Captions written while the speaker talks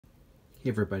Hey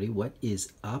everybody, what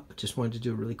is up? Just wanted to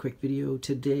do a really quick video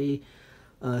today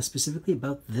specifically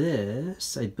about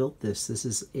this. I built this. This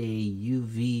is a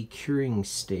UV curing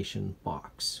station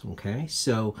box. Okay,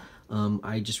 so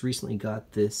I just recently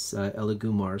got this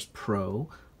Elegoo Mars Pro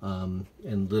and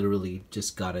literally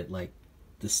just got it, like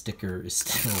the sticker is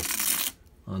still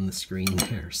on the screen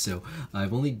there. So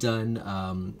I've only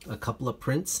done a couple of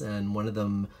prints, and one of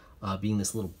them being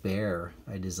this little bear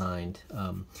I designed.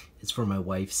 It's for my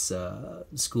wife's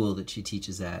school that she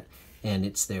teaches at, and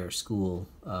it's their school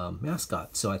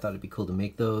mascot. So I thought it'd be cool to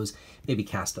make those, maybe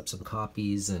cast up some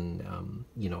copies, and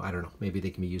you know, I don't know, maybe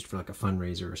they can be used for like a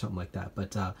fundraiser or something like that.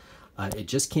 But it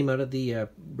just came out of the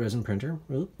resin printer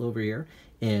over here,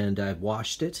 and I've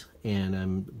washed it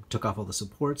and took off all the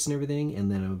supports and everything,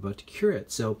 and then I'm about to cure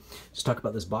it. So just talk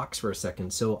about this box for a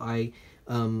second. So I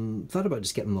thought about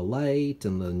just getting the light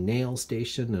and the nail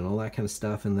station and all that kind of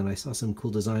stuff, and then I saw some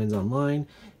cool designs online,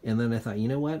 and then I thought, you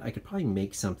know what, I could probably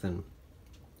make something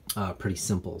pretty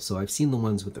simple. So I've seen the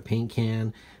ones with the paint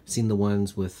can, seen the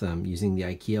ones with using the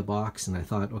IKEA box, and I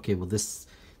thought, okay, well this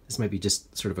might be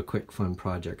just sort of a quick fun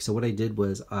project. So what I did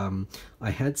was I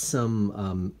had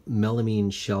some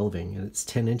melamine shelving, and it's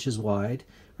 10 inches wide,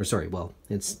 or sorry, well,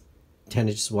 it's 10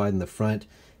 inches wide in the front,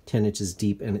 10 inches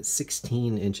deep, and it's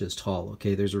 16 inches tall.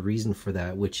 Okay, there's a reason for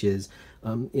that, which is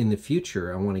in the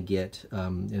future I want to get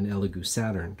an Elegoo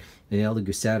Saturn. An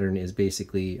Elegoo Saturn is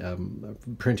basically a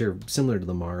printer similar to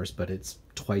the Mars, but it's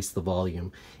twice the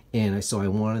volume, and so I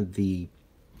wanted the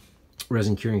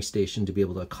resin curing station to be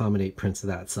able to accommodate prints of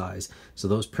that size. So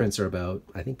those prints are about,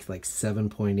 I think, like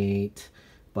 7.8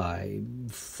 by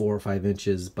 4 or 5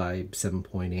 inches by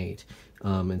 7.8.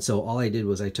 And so all I did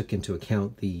was I took into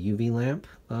account the UV lamp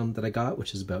that I got,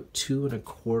 which is about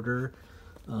 2¼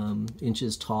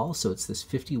 inches tall. So it's this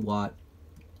 50 watt,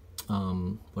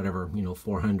 whatever, you know,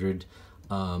 400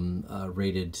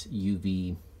 rated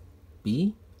UV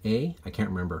B, A, I can't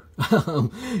remember,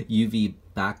 UV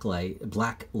black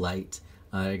light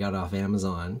I got off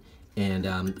Amazon. And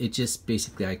it just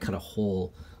basically, I cut a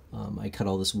hole, I cut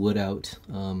all this wood out,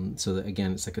 so that,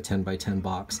 again, it's like a 10 by 10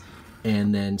 box.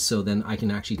 And then, so then I can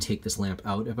actually take this lamp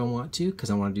out if I want to, because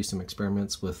I want to do some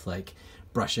experiments with like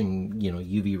brushing, you know,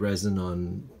 UV resin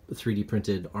on 3D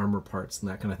printed armor parts and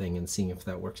that kind of thing, and seeing if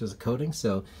that works as a coating.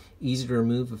 So easy to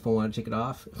remove if I want to take it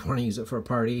off. If I want to use it for a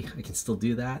party, I can still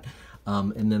do that.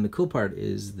 And then the cool part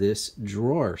is this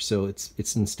drawer. So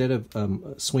it's instead of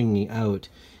swinging out,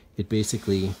 it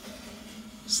basically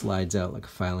slides out like a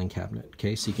filing cabinet.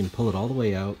 Okay, so you can pull it all the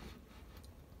way out.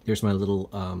 There's my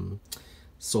little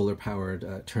solar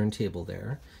powered turntable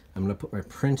there. I'm going to put my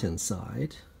print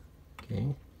inside.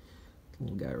 Okay,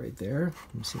 little guy right there.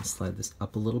 I'm just going to slide this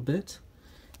up a little bit,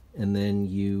 and then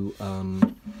you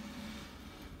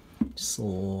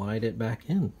slide it back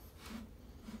in.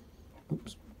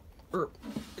 Oops,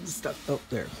 it's stuck. Oh,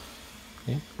 there.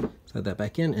 Okay, slide that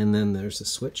back in, and then there's a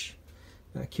switch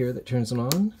back here that turns it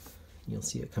on. You'll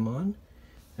see it come on.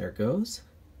 There it goes.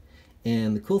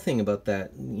 And the cool thing about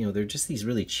that, you know, they're just these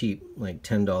really cheap, like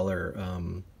 $10,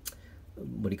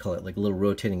 what do you call it, like little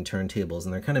rotating turntables,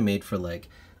 and they're kind of made for like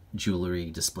jewelry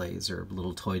displays or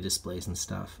little toy displays and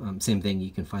stuff. Same thing,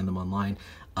 you can find them online.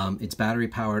 It's battery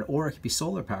powered, or it could be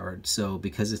solar powered. So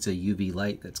because it's a UV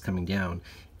light that's coming down,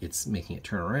 it's making it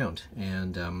turn around.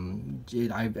 And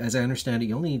as I understand it,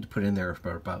 you only need to put it in there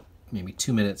for about maybe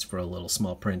 2 minutes for a little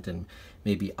small print, and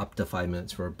maybe up to 5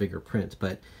 minutes for a bigger print.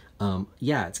 But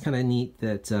yeah, it's kind of neat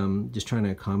that just trying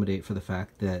to accommodate for the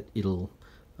fact that it'll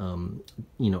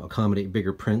you know, accommodate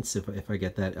bigger prints if I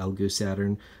get that Elegoo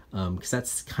Saturn, because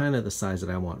that's kind of the size that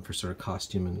I want for sort of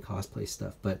costume and cosplay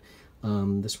stuff. But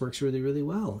this works really, really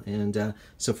well. And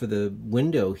so for the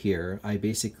window here, I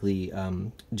basically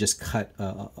just cut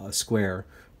a square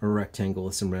or a rectangle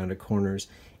with some rounded corners,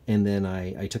 and then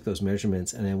I took those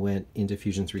measurements and I went into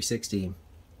Fusion 360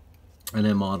 and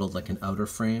I modeled like an outer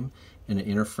frame and an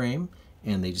inner frame,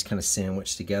 and they just kind of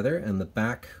sandwiched together. And the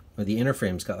back, or the inner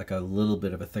frame's got like a little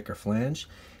bit of a thicker flange.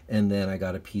 And then I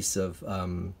got a piece of,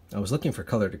 I was looking for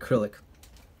colored acrylic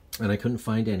and I couldn't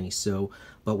find any. So,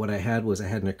 but what I had was I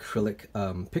had an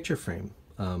acrylic picture frame.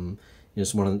 You know,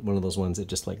 it's one of those ones that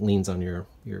just like leans on your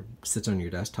sits on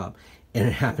your desktop, and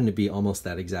it happened to be almost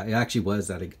that exact. It actually was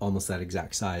almost that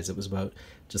exact size. It was about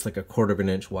just like 1/4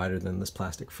 inch wider than this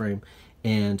plastic frame,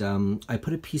 and I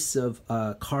put a piece of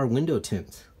car window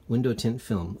tint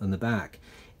film on the back,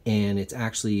 and it's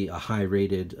actually a high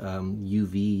rated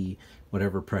UV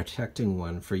whatever protecting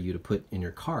one for you to put in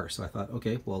your car. So I thought,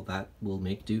 okay, well that will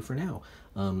make do for now,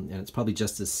 and it's probably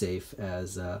just as safe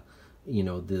as you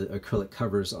know, the acrylic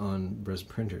covers on resin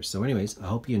printers. So anyways, I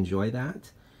hope you enjoy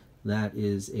that. that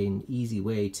is an easy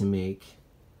way to make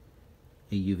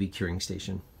a UV curing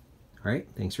station. All right,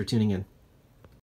 thanks for tuning in.